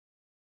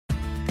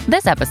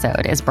This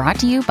episode is brought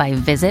to you by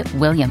Visit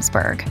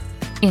Williamsburg.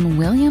 In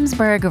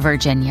Williamsburg,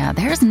 Virginia,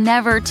 there's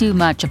never too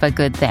much of a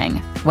good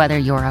thing. Whether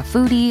you're a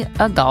foodie,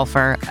 a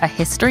golfer, a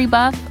history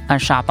buff, a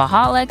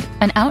shopaholic,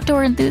 an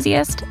outdoor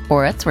enthusiast,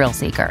 or a thrill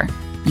seeker,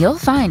 you'll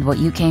find what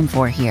you came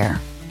for here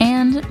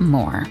and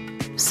more.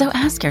 So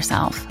ask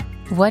yourself,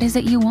 what is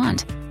it you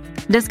want?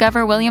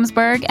 Discover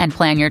Williamsburg and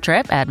plan your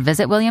trip at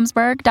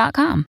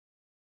visitwilliamsburg.com.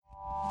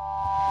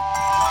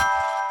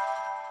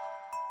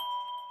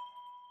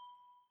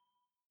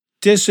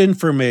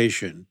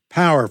 Disinformation,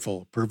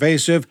 powerful,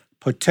 pervasive,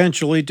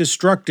 potentially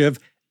destructive,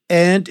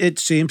 and it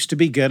seems to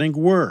be getting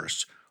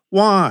worse.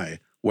 Why?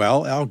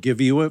 Well, I'll give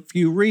you a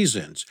few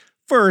reasons.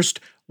 First,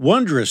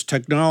 wondrous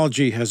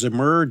technology has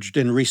emerged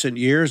in recent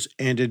years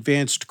and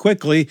advanced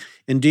quickly,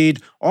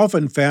 indeed,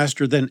 often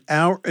faster than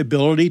our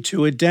ability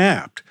to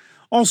adapt.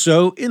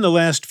 Also, in the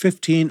last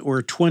 15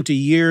 or 20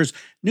 years,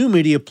 new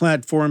media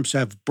platforms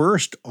have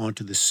burst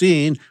onto the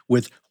scene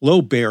with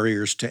low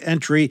barriers to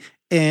entry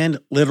and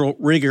little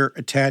rigor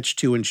attached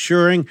to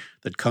ensuring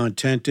that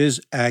content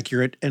is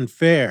accurate and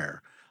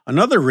fair.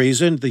 Another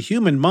reason the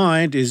human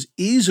mind is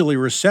easily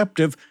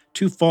receptive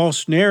to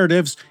false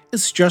narratives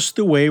is just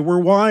the way we're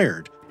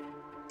wired.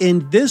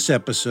 In this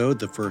episode,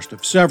 the first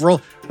of several,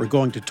 we're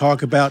going to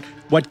talk about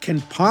what can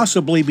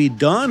possibly be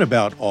done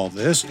about all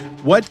this,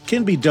 what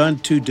can be done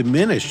to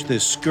diminish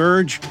this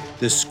scourge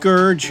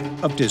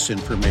of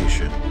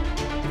disinformation.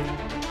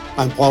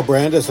 I'm Paul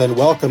Brandis, and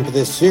welcome to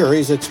this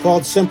series. It's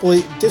called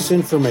simply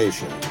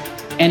Disinformation.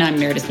 And I'm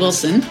Meredith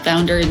Wilson,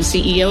 founder and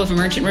CEO of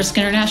Emergent Risk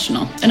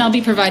International, and I'll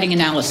be providing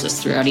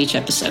analysis throughout each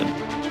episode.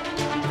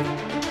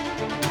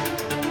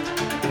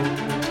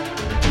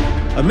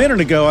 A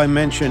minute ago, I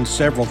mentioned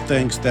several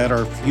things that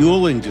are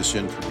fueling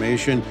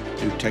disinformation: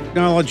 new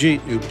technology,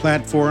 new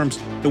platforms,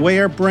 the way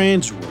our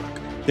brains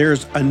work.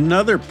 There's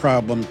another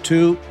problem,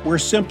 too. We're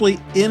simply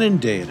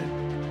inundated,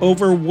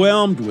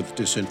 overwhelmed with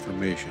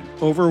disinformation,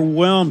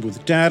 overwhelmed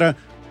with data,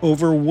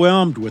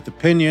 overwhelmed with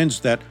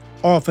opinions that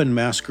often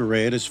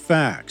masquerade as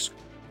facts.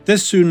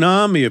 This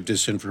tsunami of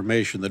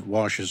disinformation that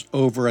washes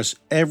over us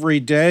every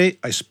day,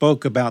 I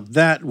spoke about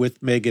that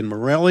with Megan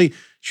Morelli.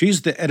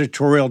 She's the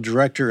editorial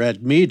director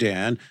at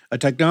Medan, a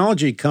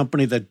technology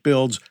company that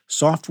builds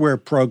software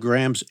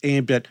programs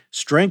aimed at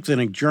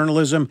strengthening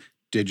journalism,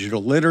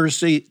 digital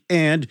literacy,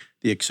 and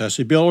the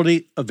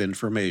accessibility of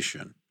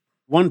information.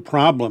 One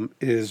problem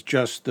is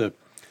just the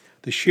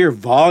sheer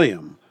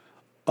volume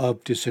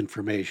of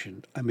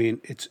disinformation. I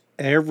mean, it's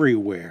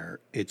everywhere.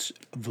 It's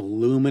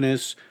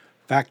voluminous.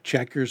 Fact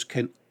checkers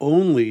can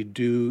only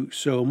do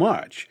so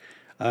much.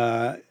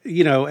 And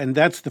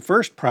that's the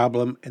first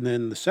problem. And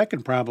then the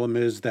second problem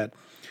is that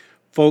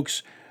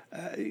folks,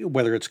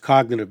 whether it's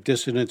cognitive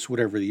dissonance,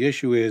 whatever the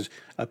issue is,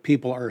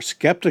 people are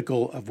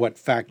skeptical of what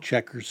fact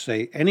checkers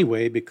say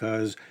anyway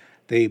because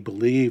they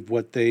believe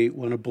what they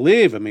want to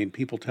believe. I mean,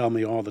 people tell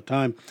me all the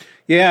time,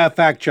 yeah, a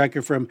fact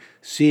checker from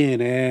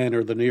CNN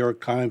or the New York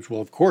Times, well,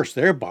 of course,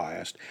 they're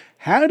biased.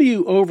 How do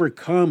you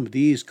overcome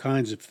these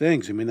kinds of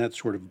things? I mean, that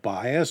sort of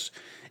bias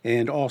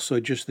and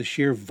also just the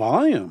sheer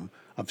volume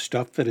of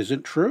stuff that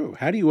isn't true.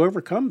 How do you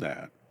overcome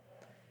that?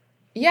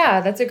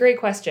 Yeah, that's a great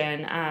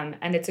question.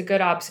 And it's a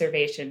good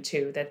observation,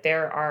 too, that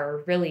there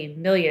are really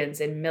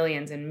millions and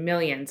millions and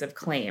millions of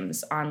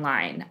claims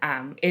online.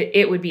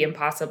 It would be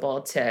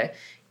impossible to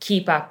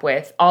keep up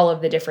with all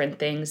of the different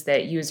things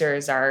that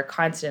users are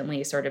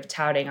constantly sort of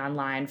touting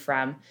online,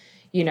 from,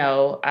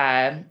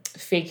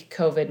 fake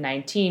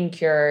COVID-19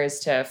 cures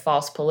to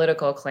false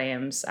political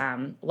claims,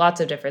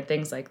 lots of different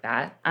things like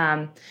that.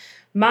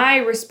 My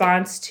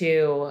response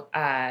to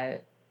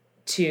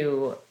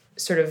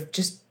sort of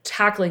just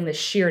tackling the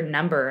sheer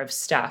number of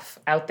stuff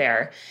out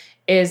there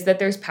is that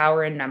there's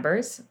power in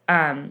numbers.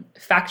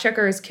 Fact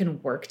checkers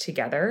can work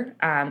together,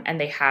 and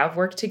they have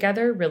worked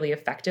together really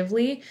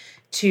effectively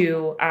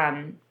to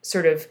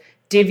sort of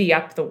divvy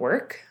up the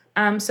work,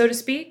 so to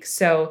speak.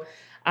 So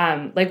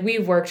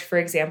we've worked, for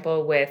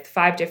example, with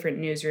 5 different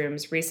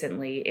newsrooms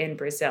recently in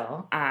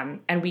Brazil,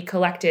 and we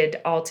collected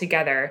all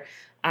together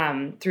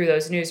through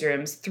those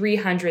newsrooms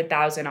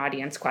 300,000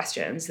 audience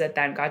questions that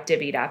then got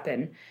divvied up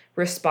and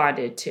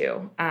responded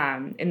to.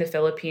 In the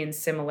Philippines,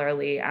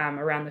 similarly,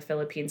 around the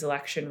Philippines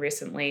election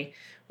recently,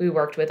 we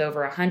worked with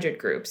over 100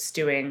 groups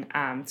doing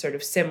sort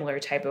of similar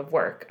type of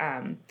work.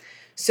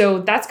 So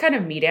that's kind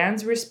of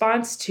Medan's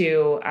response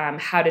to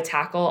how to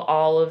tackle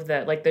all of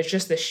there's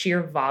just the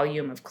sheer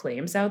volume of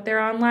claims out there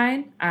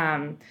online.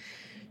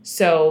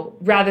 So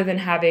rather than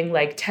having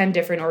 10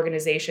 different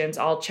organizations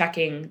all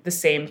checking the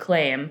same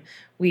claim,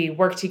 we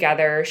work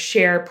together,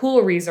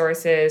 pool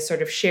resources,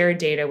 sort of share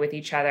data with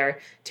each other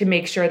to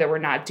make sure that we're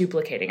not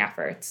duplicating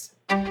efforts.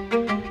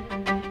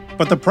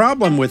 But the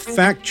problem with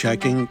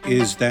fact-checking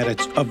is that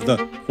it's of the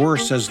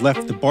horse has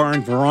left the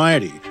barn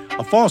variety.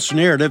 A false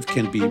narrative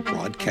can be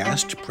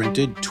broadcast,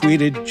 printed,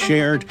 tweeted,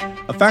 shared.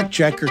 A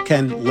fact-checker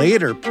can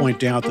later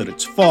point out that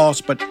it's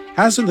false, but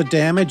hasn't the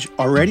damage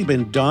already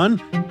been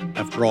done?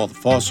 After all, the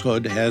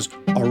falsehood has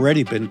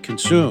already been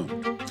consumed.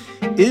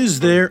 Is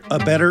there a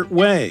better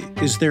way?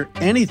 Is there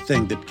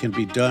anything that can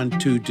be done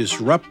to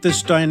disrupt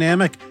this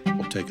dynamic?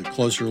 We'll take a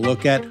closer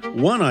look at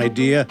one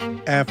idea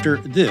after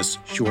this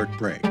short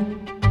break.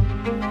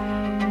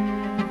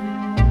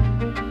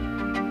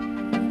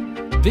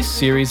 This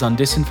series on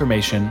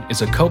disinformation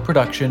is a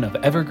co-production of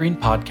Evergreen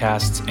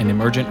Podcasts and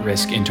Emergent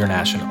Risk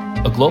International,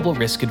 a global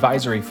risk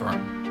advisory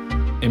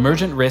firm.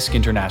 Emergent Risk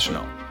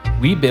International.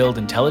 We build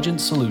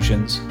intelligent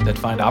solutions that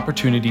find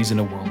opportunities in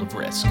a world of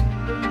risk.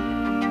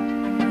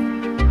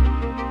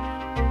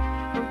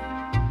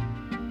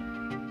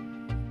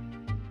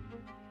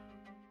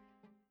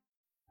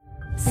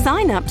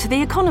 Sign up to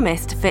The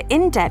Economist for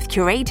in-depth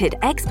curated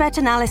expert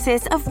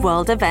analysis of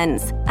world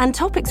events and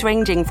topics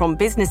ranging from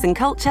business and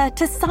culture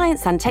to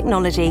science and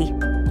technology.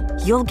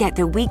 You'll get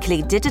the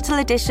weekly digital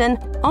edition,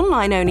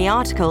 online-only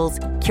articles,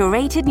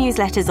 curated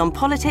newsletters on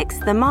politics,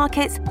 the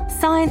markets,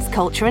 science,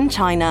 culture and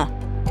China,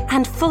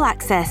 and full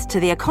access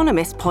to The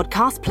Economist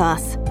Podcast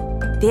Plus.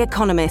 The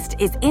Economist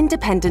is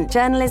independent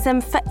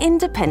journalism for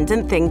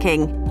independent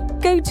thinking.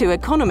 Go to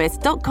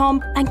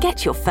economist.com and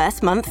get your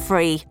first month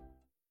free.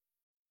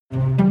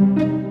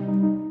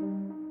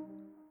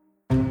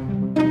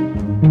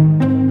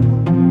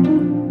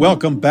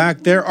 Welcome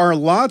back. There are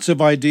lots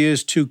of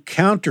ideas to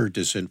counter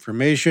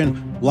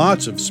disinformation,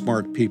 lots of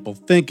smart people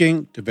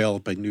thinking,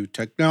 developing new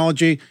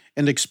technology,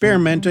 and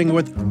experimenting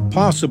with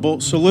possible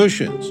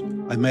solutions.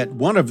 I met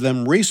one of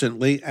them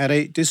recently at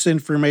a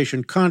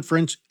disinformation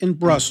conference in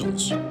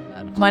Brussels.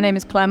 My name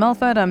is Claire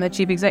Melford. I'm the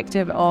Chief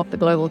Executive of the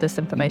Global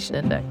Disinformation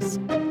Index.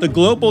 The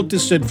Global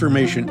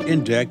Disinformation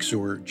Index,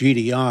 or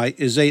GDI,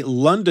 is a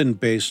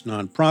London-based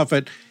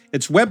nonprofit.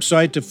 Its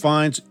website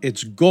defines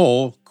its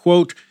goal,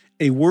 quote,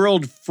 a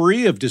world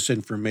free of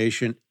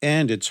disinformation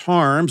and its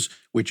harms,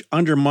 which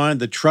undermine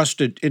the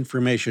trusted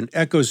information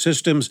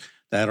ecosystems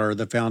that are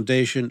the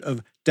foundation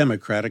of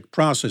democratic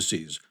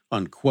processes,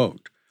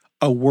 unquote.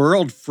 A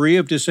world free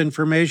of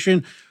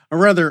disinformation? A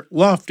rather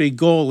lofty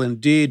goal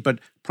indeed, but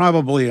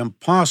probably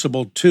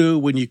impossible too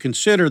when you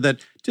consider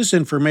that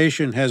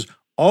disinformation has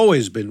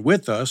always been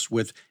with us,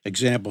 with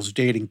examples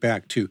dating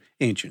back to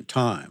ancient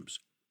times.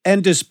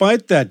 And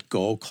despite that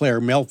goal, Claire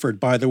Melford,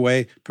 by the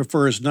way,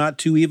 prefers not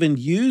to even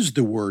use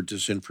the word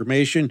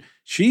disinformation.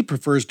 She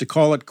prefers to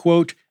call it,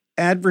 quote,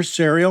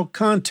 adversarial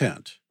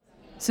content.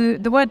 So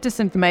the word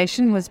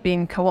disinformation was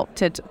being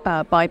co-opted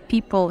by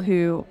people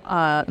who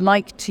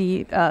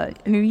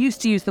who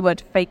used to use the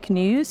word fake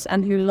news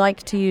and who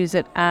like to use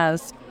it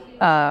as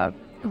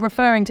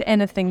referring to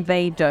anything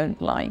they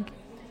don't like.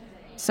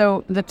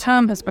 So the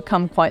term has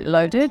become quite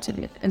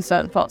loaded in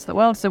certain parts of the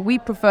world. So we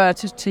prefer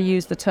to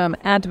use the term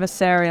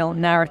adversarial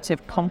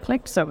narrative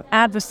conflict. So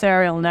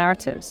adversarial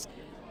narratives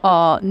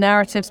are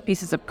narratives,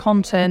 pieces of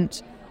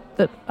content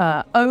that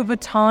over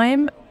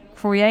time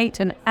create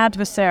an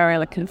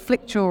adversarial, a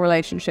conflictual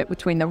relationship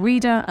between the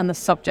reader and the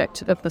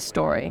subject of the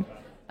story.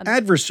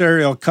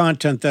 Adversarial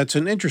content, that's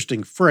an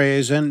interesting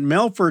phrase, and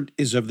Melford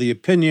is of the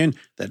opinion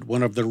that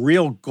one of the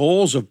real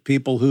goals of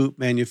people who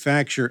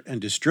manufacture and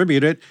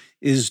distribute it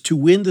is to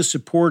win the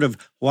support of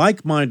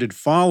like-minded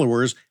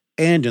followers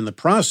and, in the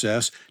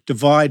process,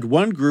 divide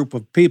one group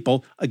of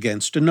people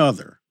against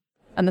another.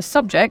 And the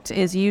subject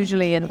is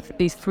usually in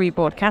these three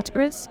broad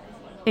categories.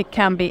 It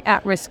can be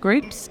at-risk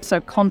groups,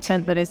 so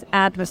content that is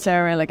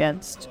adversarial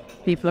against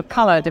people of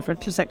color,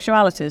 different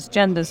sexualities,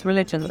 genders,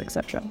 religions,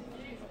 etc.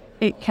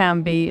 It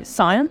can be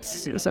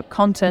science, so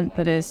content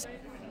that is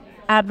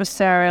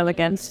adversarial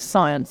against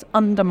science,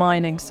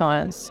 undermining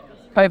science,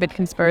 COVID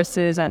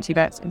conspiracies,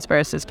 anti-vax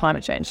conspiracies,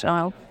 climate change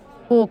denial,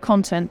 or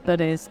content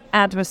that is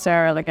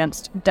adversarial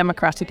against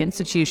democratic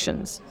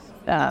institutions,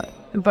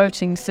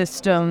 voting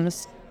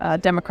systems,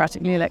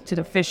 democratically elected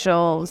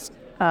officials,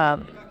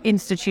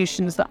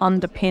 institutions that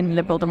underpin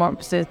liberal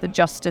democracies, the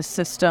justice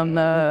system,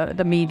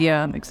 the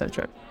media,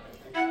 etc.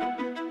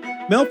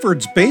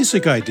 Melford's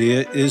basic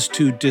idea is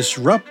to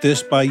disrupt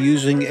this by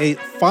using a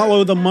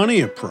follow-the-money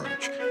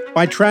approach,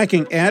 by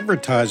tracking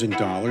advertising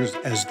dollars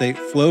as they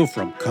flow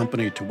from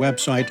company to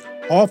website,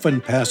 often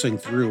passing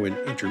through an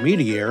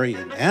intermediary,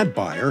 an ad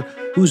buyer,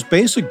 whose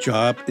basic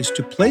job is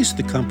to place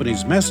the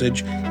company's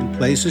message in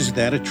places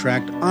that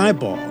attract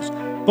eyeballs.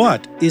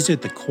 But is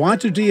it the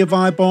quantity of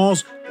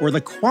eyeballs or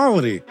the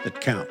quality that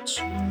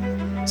counts?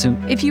 So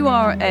if you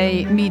are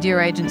a media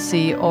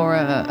agency or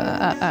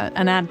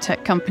an ad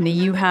tech company,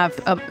 you have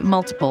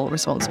multiple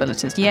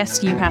responsibilities.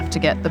 Yes, you have to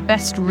get the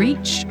best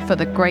reach for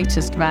the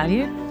greatest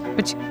value,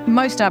 but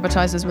most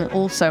advertisers will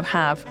also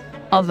have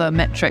other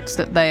metrics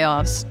that they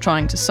are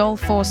trying to solve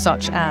for,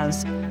 such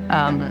as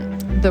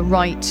the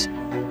right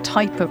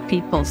type of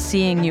people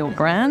seeing your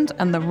brand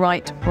and the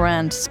right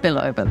brand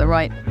spillover, the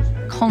right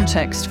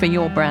context for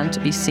your brand to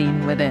be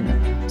seen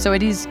within. So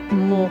it is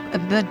more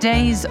the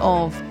days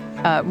of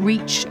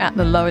reach at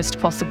the lowest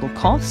possible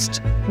cost,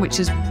 which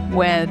is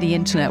where the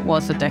internet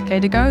was a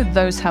decade ago.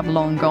 Those have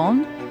long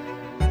gone.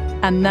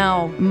 And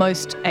now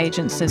most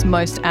agencies,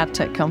 most ad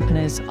tech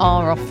companies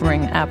are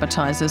offering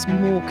advertisers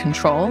more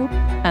control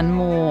and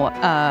more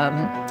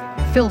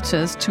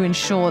filters to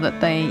ensure that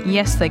they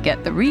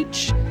get the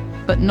reach,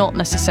 but not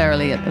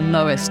necessarily at the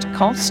lowest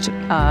cost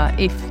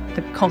if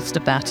the cost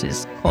of that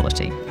is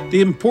quality.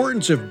 The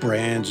importance of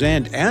brands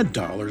and ad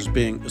dollars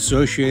being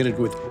associated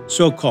with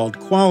so-called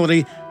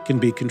quality can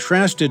be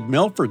contrasted,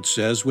 Melford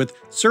says, with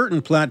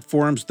certain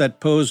platforms that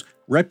pose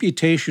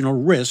reputational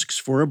risks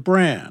for a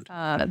brand.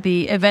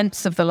 The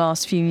events of the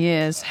last few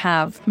years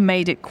have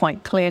made it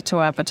quite clear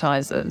to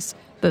advertisers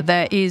that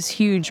there is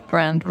huge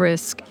brand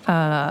risk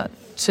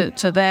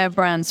to their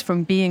brands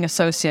from being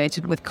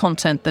associated with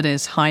content that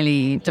is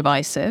highly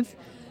divisive.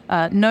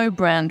 No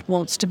brand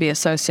wants to be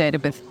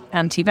associated with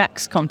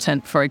anti-vax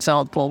content, for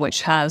example,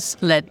 which has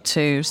led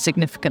to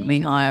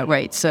significantly higher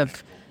rates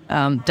of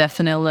death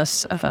and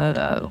illness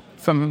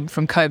from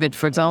COVID,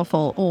 for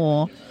example,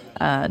 or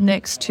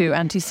next to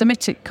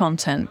anti-Semitic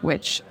content,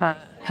 which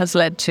has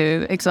led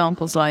to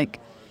examples like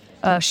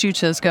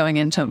shooters going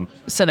into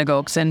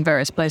synagogues in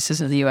various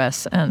places in the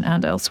US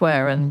and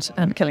elsewhere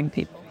and killing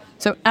people.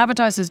 So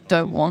advertisers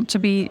don't want to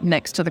be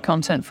next to the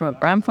content from a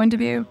brand point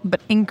of view,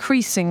 but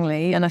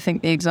increasingly, and I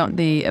think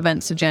the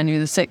events of January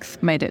the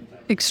 6th made it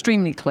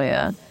extremely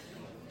clear,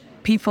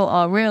 people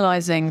are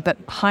realizing that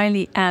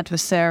highly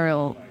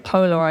adversarial,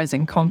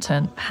 polarizing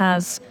content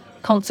has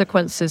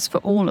consequences for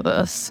all of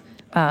us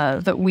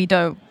that we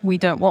don't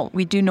want.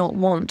 We do not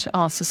want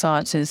our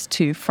societies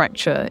to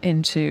fracture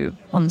into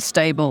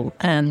unstable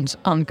and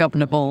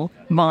ungovernable,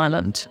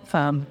 violent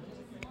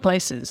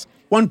places.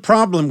 One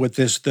problem with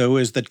this, though,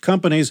 is that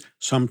companies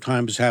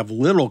sometimes have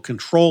little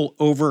control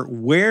over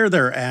where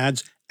their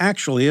ads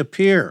actually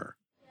appear.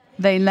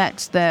 They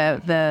let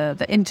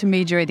the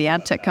intermediary, the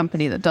ad tech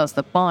company that does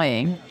the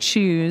buying,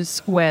 choose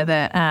where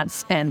their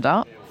ads end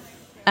up.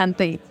 And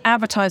the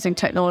advertising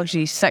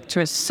technology sector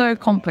is so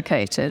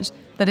complicated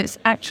that it's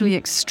actually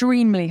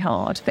extremely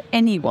hard for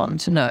anyone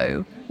to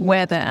know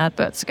where their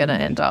adverts are going to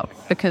end up,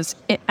 because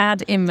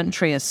ad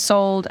inventory is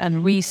sold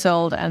and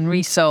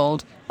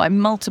resold by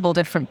multiple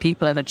different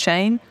people in a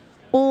chain,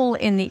 all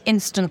in the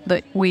instant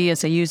that we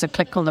as a user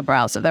click on the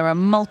browser. There are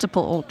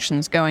multiple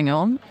auctions going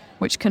on,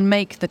 which can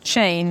make the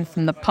chain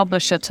from the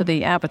publisher to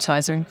the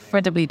advertiser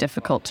incredibly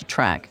difficult to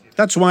track.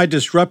 That's why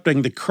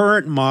disrupting the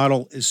current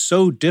model is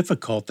so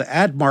difficult. The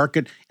ad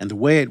market and the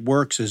way it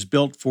works is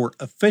built for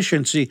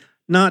efficiency,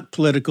 not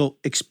political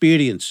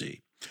expediency.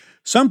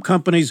 Some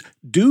companies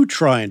do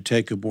try and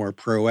take a more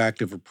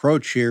proactive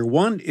approach here.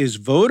 One is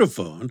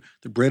Vodafone,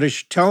 the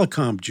British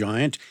telecom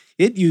giant.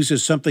 It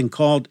uses something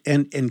called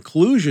an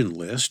inclusion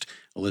list,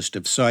 a list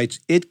of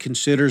sites it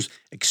considers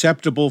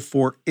acceptable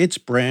for its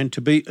brand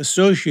to be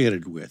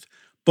associated with.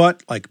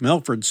 But, like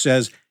Melford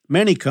says,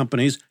 many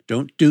companies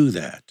don't do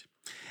that.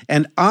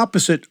 And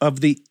opposite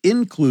of the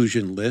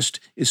inclusion list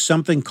is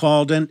something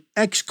called an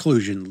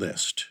exclusion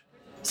list.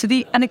 So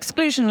an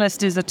exclusion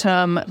list is a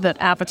term that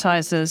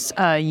advertisers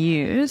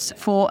use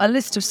for a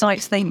list of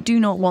sites they do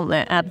not want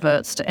their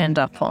adverts to end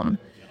up on.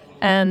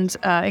 And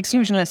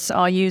exclusion lists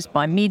are used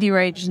by media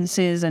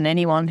agencies and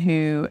anyone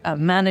who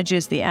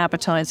manages the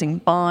advertising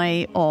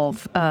buy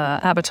of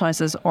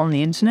advertisers on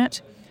the internet.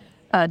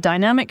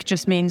 Dynamic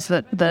just means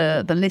that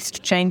the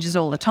list changes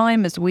all the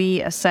time as we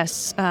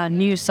assess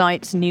new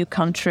sites, new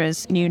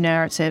countries, new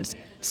narratives.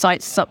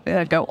 Sites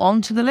go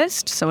onto the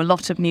list. So a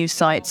lot of new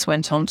sites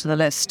went onto the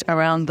list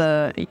around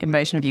the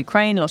invasion of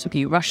Ukraine, a lot of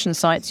new Russian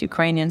sites,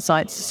 Ukrainian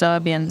sites,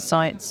 Serbian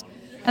sites.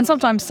 And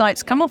sometimes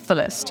sites come off the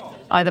list,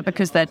 either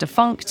because they're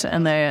defunct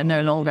and they're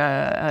no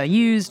longer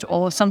used,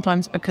 or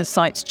sometimes because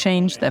sites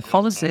change their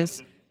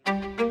policies.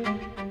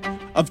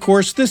 Of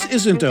course, this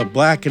isn't a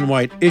black and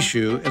white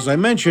issue. As I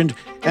mentioned,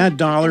 ad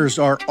dollars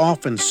are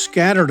often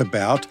scattered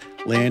about,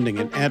 landing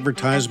an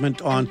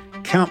advertisement on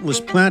countless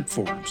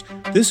platforms.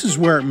 This is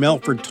where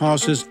Melford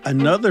tosses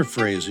another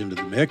phrase into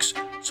the mix,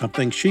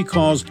 something she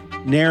calls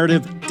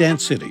narrative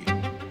density.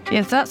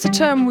 Yes, that's a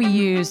term we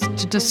use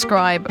to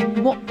describe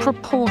what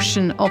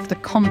proportion of the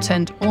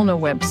content on a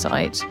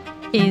website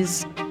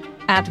is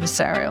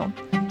adversarial.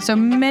 So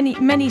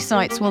many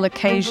sites will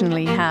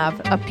occasionally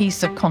have a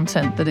piece of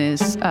content that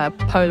is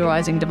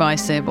polarizing,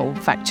 divisive, or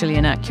factually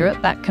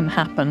inaccurate. That can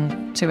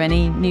happen to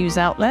any news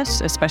outlet,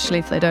 especially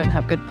if they don't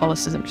have good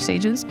policies and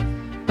procedures.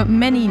 But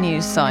many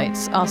news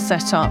sites are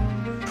set up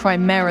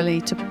primarily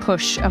to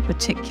push a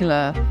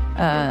particular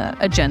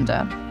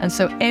agenda. And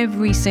so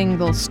every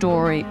single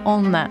story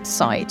on that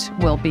site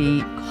will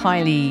be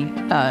highly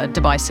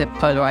divisive,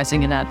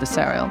 polarizing, and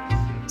adversarial.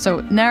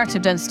 So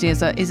narrative density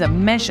is a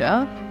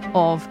measure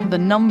of the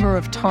number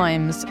of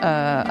times,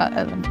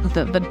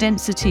 the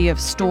density of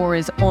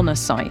stories on a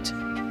site.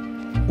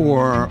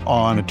 Or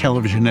on a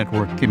television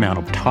network, the amount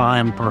of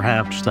time,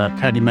 perhaps.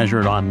 How do you measure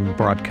it on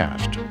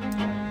broadcast?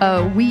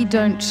 We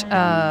don't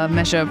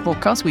measure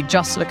broadcast. We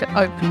just look at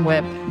open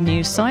web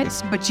news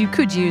sites, but you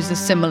could use a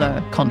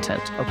similar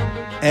content.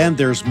 And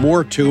there's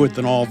more to it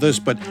than all this,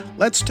 but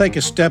let's take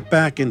a step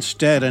back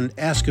instead and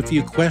ask a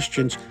few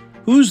questions.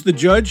 Who's the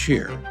judge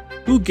here?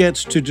 Who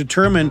gets to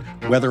determine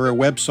whether a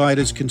website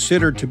is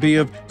considered to be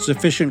of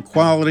sufficient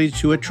quality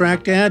to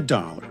attract ad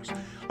dollars?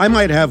 I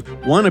might have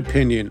one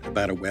opinion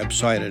about a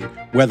website and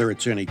whether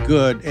it's any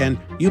good, and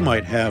you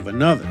might have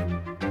another.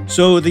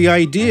 So the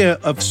idea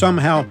of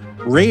somehow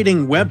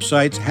rating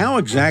websites, how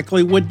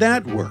exactly would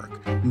that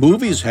work?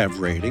 Movies have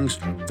ratings.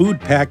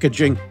 Food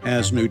packaging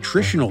has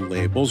nutritional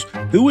labels.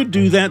 Who would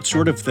do that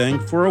sort of thing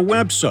for a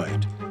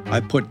website?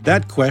 I put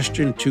that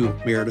question to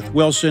Meredith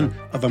Wilson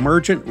of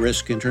Emergent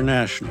Risk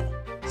International.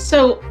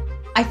 So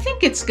I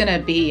think it's going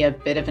to be a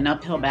bit of an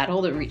uphill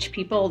battle to reach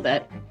people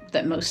that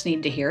most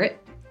need to hear it.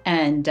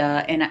 And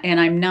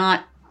I'm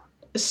not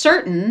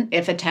certain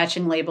if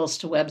attaching labels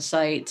to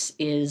websites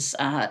is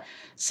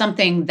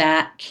something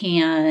that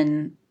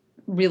can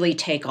really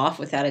take off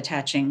without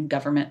attaching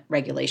government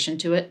regulation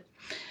to it.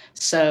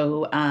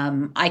 So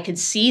I could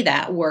see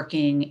that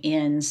working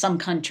in some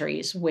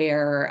countries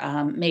where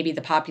maybe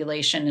the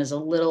population is a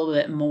little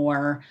bit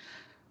more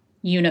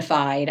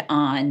unified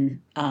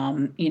on,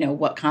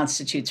 what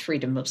constitutes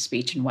freedom of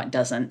speech and what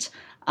doesn't.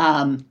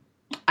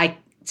 I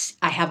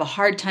have a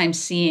hard time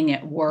seeing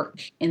it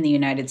work in the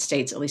United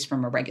States, at least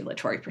from a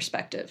regulatory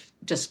perspective,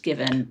 just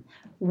given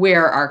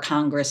where our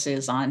Congress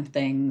is on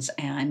things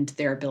and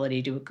their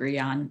ability to agree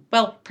on,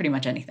 well, pretty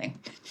much anything.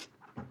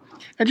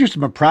 And just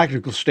from a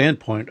practical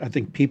standpoint, I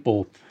think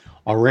people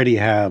already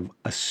have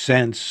a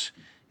sense,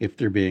 if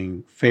they're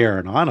being fair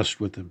and honest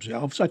with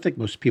themselves, I think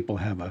most people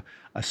have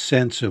a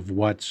sense of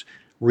what's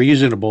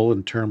reasonable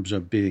in terms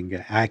of being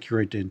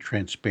accurate and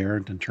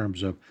transparent in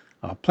terms of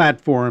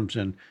platforms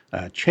and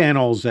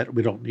channels that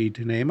we don't need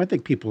to name. I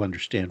think people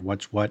understand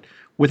what's what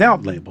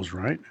without labels,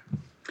 right?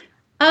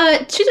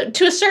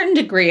 To a certain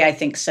degree, I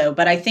think so.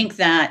 But I think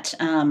that,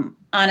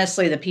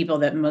 honestly, the people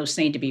that most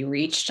need to be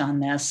reached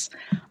on this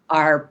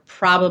are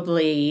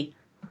probably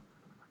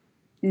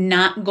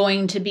not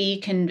going to be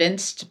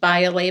convinced by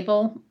a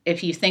label.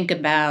 If you think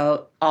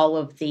about all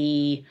of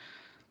the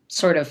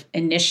sort of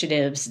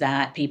initiatives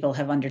that people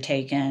have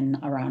undertaken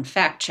around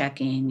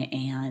fact-checking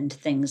and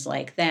things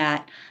like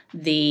that,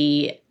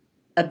 the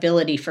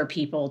ability for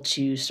people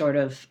to sort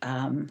of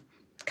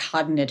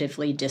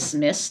cognitively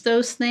dismiss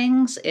those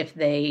things if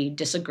they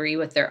disagree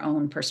with their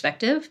own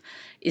perspective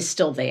is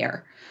still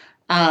there.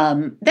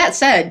 That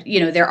said,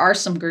 there are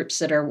some groups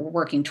that are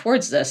working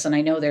towards this, and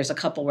I know there's a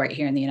couple right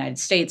here in the United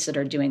States that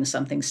are doing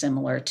something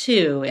similar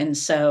too. And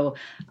so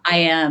I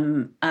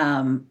am,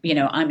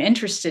 I'm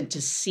interested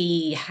to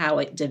see how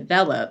it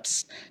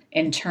develops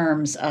in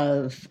terms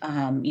of,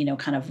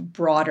 kind of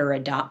broader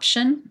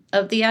adoption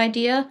of the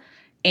idea.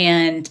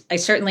 And I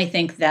certainly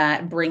think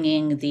that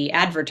bringing the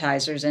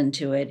advertisers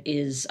into it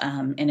is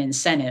an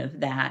incentive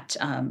that,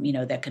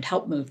 that could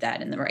help move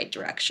that in the right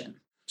direction.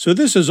 So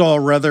this is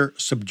all rather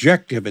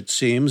subjective, it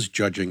seems,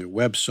 judging a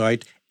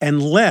website,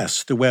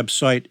 unless the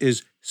website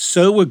is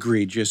so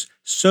egregious,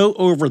 so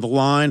over the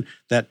line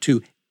that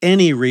to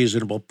any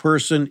reasonable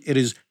person it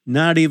is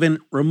not even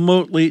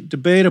remotely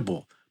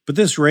debatable. But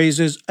this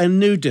raises a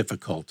new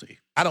difficulty.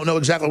 I don't know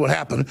exactly what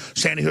happened.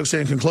 Sandy Hook's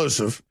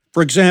inconclusive.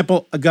 For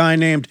example, a guy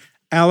named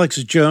Alex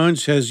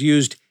Jones has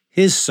used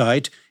his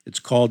site, it's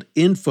called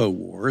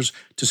InfoWars,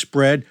 to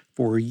spread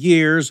for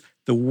years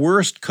the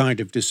worst kind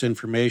of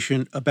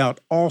disinformation about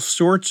all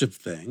sorts of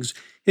things.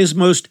 His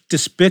most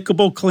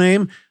despicable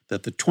claim,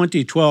 that the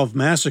 2012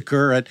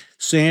 massacre at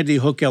Sandy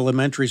Hook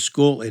Elementary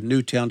School in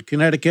Newtown,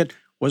 Connecticut,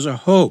 was a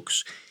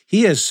hoax.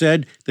 He has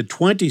said the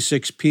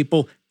 26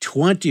 people,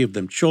 20 of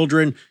them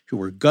children, who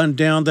were gunned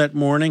down that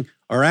morning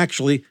are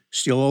actually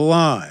still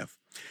alive.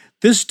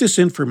 This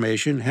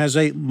disinformation has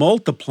a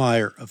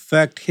multiplier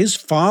effect. His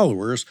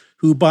followers,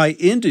 who buy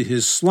into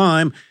his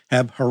slime,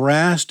 have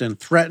harassed and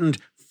threatened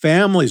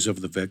families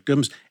of the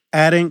victims,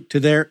 adding to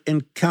their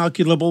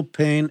incalculable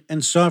pain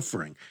and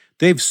suffering.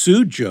 They've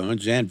sued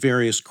Jones, and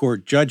various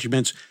court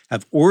judgments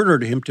have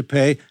ordered him to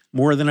pay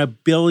more than $1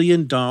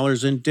 billion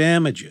in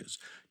damages.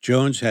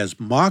 Jones has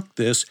mocked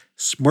this,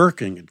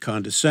 smirking and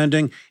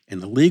condescending, and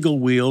the legal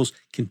wheels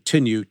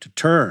continue to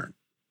turn.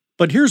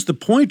 But here's the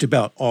point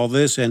about all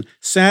this, and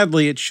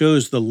sadly it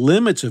shows the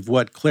limits of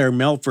what Claire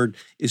Melford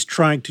is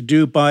trying to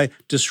do by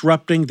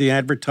disrupting the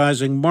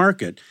advertising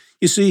market.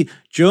 You see,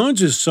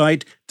 Jones's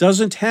site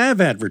doesn't have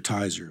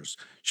advertisers.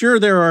 Sure,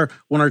 there are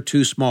one or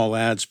two small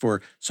ads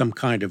for some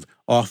kind of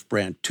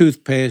off-brand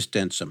toothpaste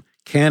and some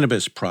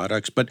cannabis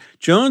products, but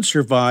Jones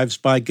survives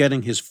by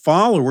getting his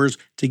followers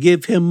to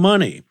give him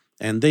money,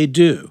 and they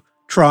do.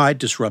 Try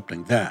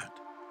disrupting that.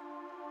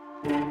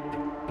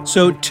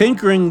 So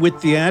tinkering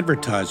with the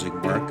advertising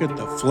market,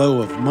 the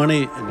flow of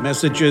money and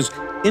messages,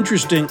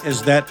 interesting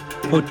as that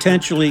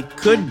potentially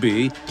could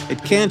be,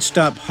 it can't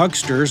stop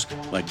hucksters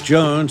like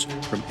Jones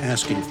from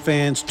asking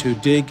fans to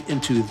dig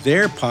into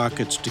their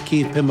pockets to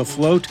keep him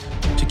afloat,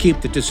 to keep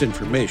the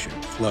disinformation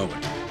flowing.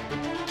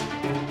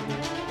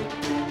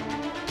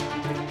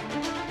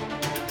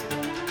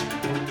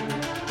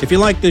 If you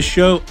like this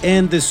show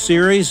and this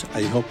series,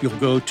 I hope you'll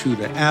go to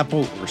the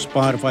Apple or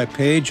Spotify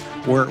page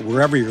or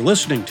wherever you're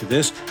listening to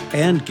this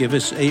and give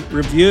us a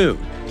review.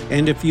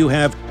 And if you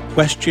have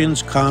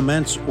questions,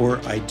 comments, or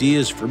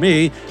ideas for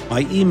me,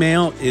 my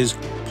email is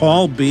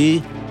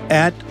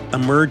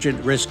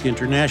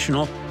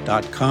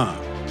paulb@emergentriskinternational.com.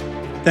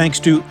 Thanks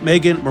to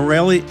Megan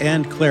Morelli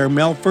and Claire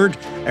Melford.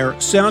 Our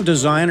sound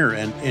designer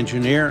and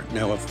engineer,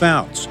 Noah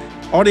Fouts.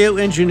 Audio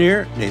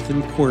engineer,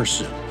 Nathan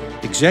Corson.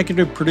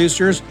 Executive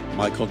producers,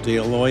 Michael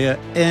D'Aloia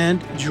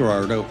and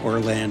Gerardo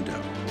Orlando.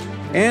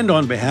 And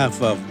on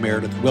behalf of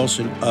Meredith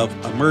Wilson of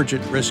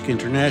Emergent Risk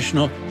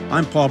International,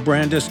 I'm Paul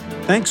Brandis.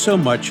 Thanks so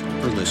much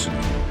for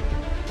listening.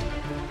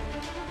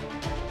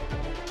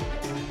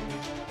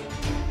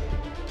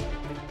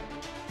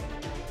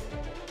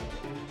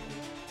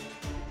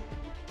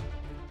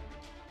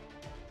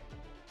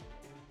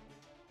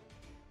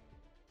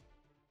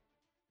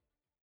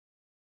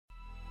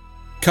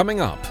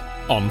 Coming up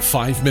on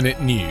 5 Minute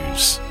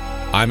News,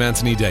 I'm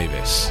Anthony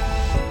Davis.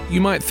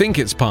 You might think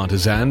it's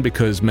partisan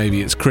because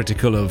maybe it's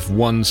critical of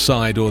one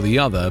side or the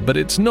other, but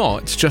it's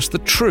not, it's just the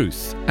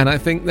truth. And I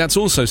think that's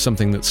also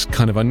something that's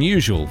kind of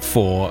unusual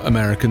for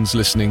Americans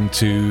listening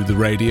to the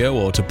radio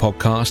or to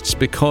podcasts,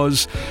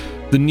 because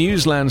the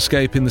news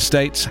landscape in the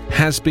States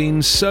has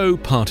been so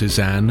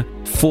partisan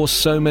for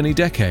so many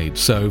decades.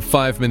 So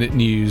 5 Minute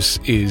News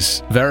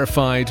is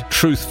verified,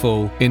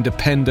 truthful,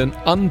 independent,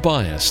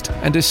 unbiased,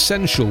 and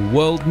essential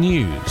world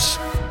news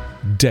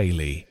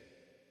daily.